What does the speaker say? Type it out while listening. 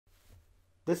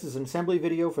This is an assembly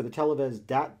video for the Televes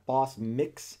DATBOSS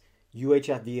Mix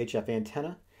UHF VHF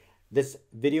antenna. This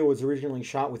video was originally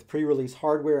shot with pre-release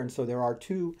hardware, and so there are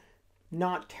two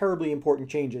not terribly important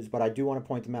changes, but I do want to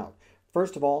point them out.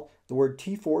 First of all, the word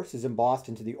T-Force is embossed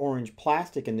into the orange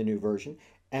plastic in the new version,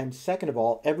 and second of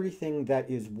all, everything that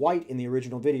is white in the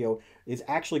original video is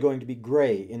actually going to be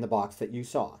gray in the box that you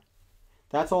saw.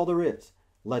 That's all there is.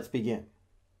 Let's begin.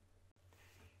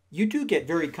 You do get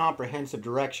very comprehensive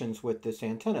directions with this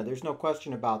antenna, there's no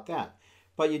question about that.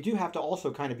 But you do have to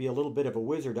also kind of be a little bit of a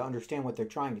wizard to understand what they're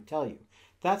trying to tell you.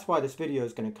 That's why this video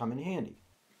is going to come in handy.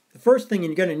 The first thing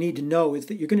you're going to need to know is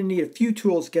that you're going to need a few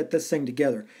tools to get this thing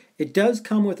together. It does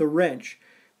come with a wrench,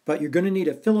 but you're going to need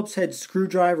a Phillips head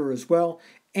screwdriver as well,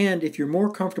 and if you're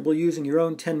more comfortable using your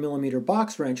own 10mm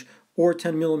box wrench or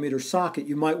 10mm socket,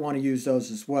 you might want to use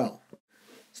those as well.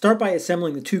 Start by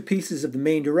assembling the two pieces of the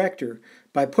main director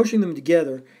by pushing them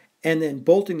together and then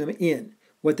bolting them in.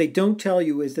 What they don't tell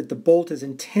you is that the bolt is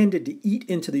intended to eat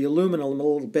into the aluminum a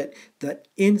little bit. The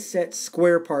inset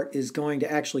square part is going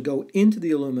to actually go into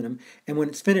the aluminum, and when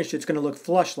it's finished, it's going to look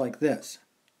flush like this.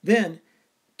 Then,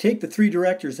 take the three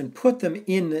directors and put them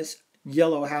in this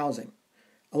yellow housing.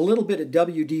 A little bit of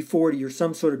WD-40 or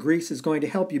some sort of grease is going to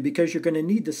help you because you're going to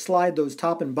need to slide those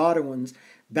top and bottom ones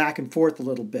back and forth a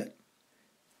little bit.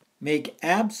 Make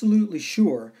absolutely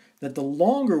sure that the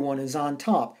longer one is on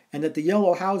top and that the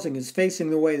yellow housing is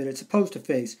facing the way that it's supposed to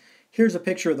face. Here's a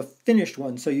picture of the finished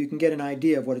one so you can get an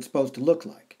idea of what it's supposed to look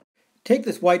like. Take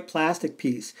this white plastic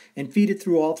piece and feed it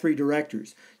through all three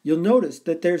directors. You'll notice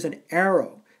that there's an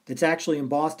arrow that's actually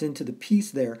embossed into the piece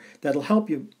there that'll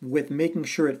help you with making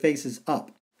sure it faces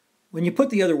up. When you put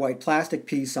the other white plastic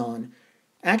piece on,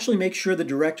 actually make sure the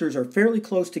directors are fairly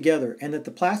close together and that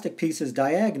the plastic piece is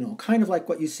diagonal, kind of like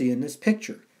what you see in this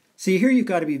picture. See, here you've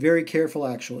got to be very careful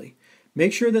actually.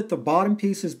 Make sure that the bottom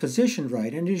piece is positioned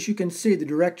right, and as you can see, the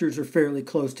directors are fairly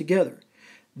close together.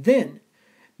 Then,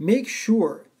 make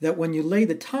sure that when you lay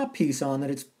the top piece on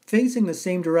that it's facing the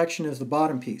same direction as the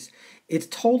bottom piece. It's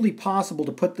totally possible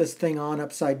to put this thing on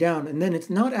upside down, and then it's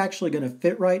not actually going to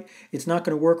fit right, it's not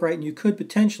going to work right, and you could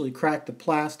potentially crack the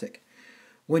plastic.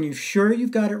 When you're sure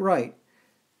you've got it right,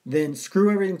 then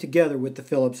screw everything together with the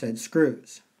Phillips head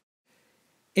screws.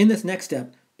 In this next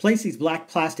step, place these black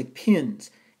plastic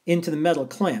pins into the metal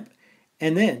clamp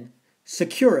and then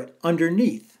secure it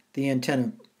underneath the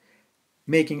antenna,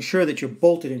 making sure that you're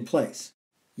bolted in place.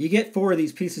 You get 4 of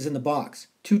these pieces in the box,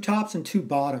 2 tops and 2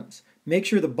 bottoms. Make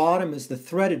sure the bottom is the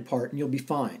threaded part and you'll be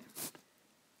fine.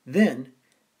 Then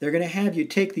they're going to have you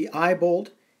take the eye bolt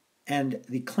and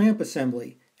the clamp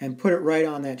assembly and put it right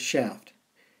on that shaft.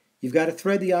 You've got to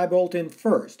thread the eye bolt in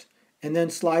first and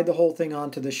then slide the whole thing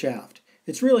onto the shaft.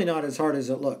 It's really not as hard as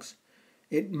it looks.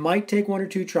 It might take 1 or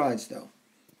 2 tries though.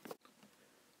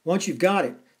 Once you've got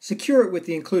it, secure it with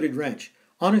the included wrench.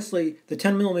 Honestly, the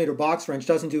 10mm box wrench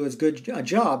doesn't do as good a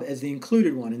job as the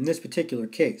included one in this particular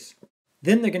case.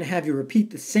 Then they're going to have you repeat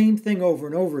the same thing over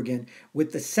and over again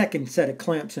with the second set of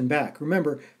clamps in back.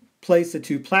 Remember, place the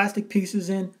 2 plastic pieces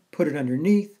in, put it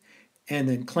underneath, and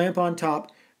then clamp on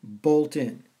top, bolt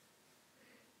in.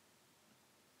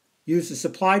 Use the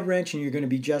supplied wrench and you're going to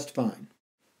be just fine.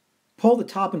 Pull the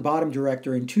top and bottom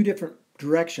director in 2 different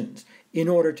directions in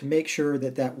order to make sure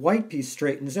that that white piece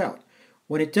straightens out.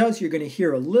 When it does, you're going to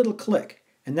hear a little click,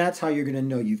 and that's how you're going to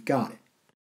know you've got it.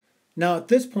 Now at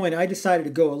this point, I decided to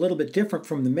go a little bit different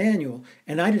from the manual,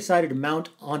 and I decided to mount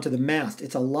onto the mast.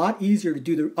 It's a lot easier to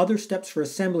do the other steps for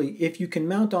assembly if you can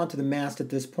mount onto the mast at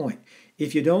this point.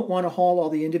 If you don't want to haul all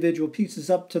the individual pieces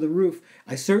up to the roof,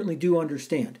 I certainly do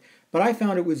understand, but I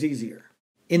found it was easier.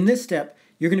 In this step,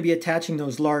 you're going to be attaching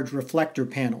those large reflector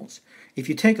panels. If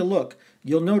you take a look,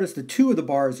 you'll notice that 2 of the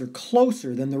bars are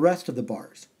closer than the rest of the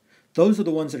bars. Those are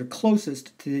the ones that are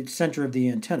closest to the center of the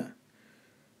antenna.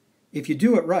 If you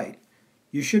do it right,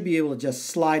 you should be able to just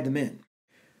slide them in.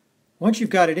 Once you've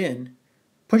got it in,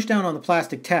 push down on the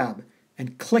plastic tab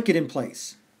and click it in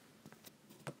place.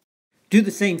 Do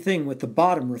the same thing with the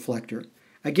bottom reflector.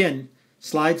 Again,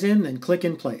 slides in, then click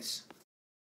in place.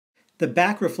 The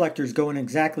back reflectors go in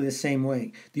exactly the same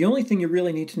way. The only thing you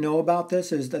really need to know about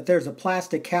this is that there's a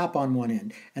plastic cap on one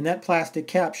end, and that plastic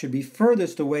cap should be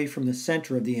furthest away from the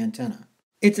center of the antenna.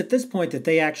 It's at this point that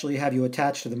they actually have you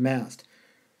attached to the mast.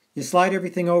 You slide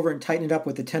everything over and tighten it up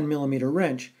with the 10mm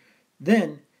wrench,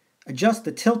 then adjust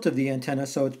the tilt of the antenna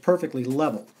so it's perfectly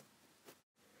level.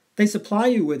 They supply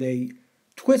you with a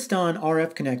twist-on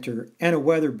RF connector and a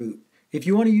weather boot. If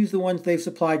you want to use the ones they've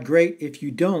supplied, great. If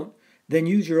you don't, then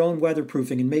use your own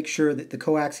weatherproofing and make sure that the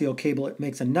coaxial cable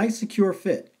makes a nice secure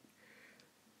fit.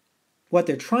 What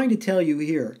they're trying to tell you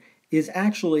here is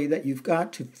actually that you've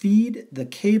got to feed the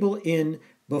cable in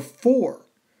before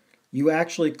you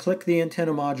actually click the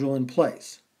antenna module in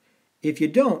place. If you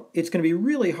don't, it's going to be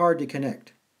really hard to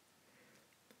connect.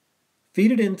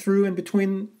 Feed it in through and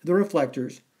between the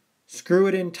reflectors, screw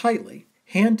it in tightly,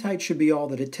 hand tight should be all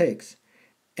that it takes,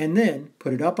 and then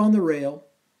put it up on the rail,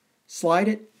 slide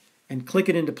it, and click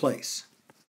it into place.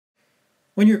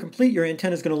 When you're complete, your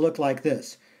antenna is going to look like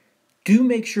this. Do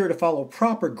make sure to follow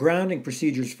proper grounding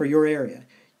procedures for your area.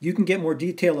 You can get more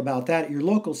detail about that at your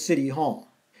local city hall.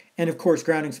 And of course,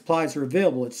 grounding supplies are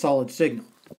available at Solid Signal.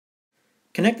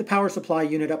 Connect the power supply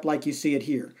unit up like you see it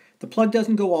here. The plug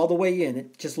doesn't go all the way in,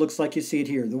 it just looks like you see it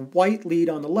here. The white lead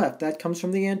on the left, that comes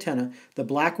from the antenna. The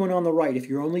black one on the right, if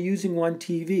you're only using one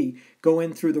TV, go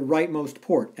in through the rightmost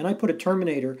port. And I put a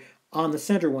terminator on the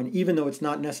center one, even though it's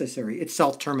not necessary. It's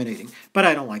self-terminating, but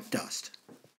I don't like dust.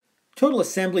 Total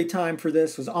assembly time for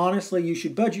this was, honestly, you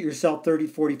should budget yourself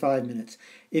 30-45 minutes.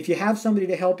 If you have somebody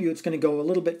to help you, it's going to go a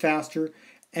little bit faster,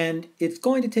 and it's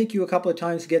going to take you a couple of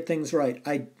times to get things right.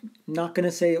 I'm not going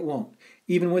to say it won't,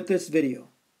 even with this video.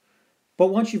 But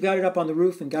once you've got it up on the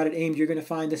roof and got it aimed, you're going to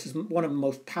find this is one of the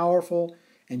most powerful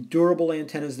and durable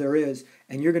antennas there is,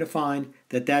 and you're going to find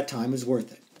that that time is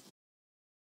worth it.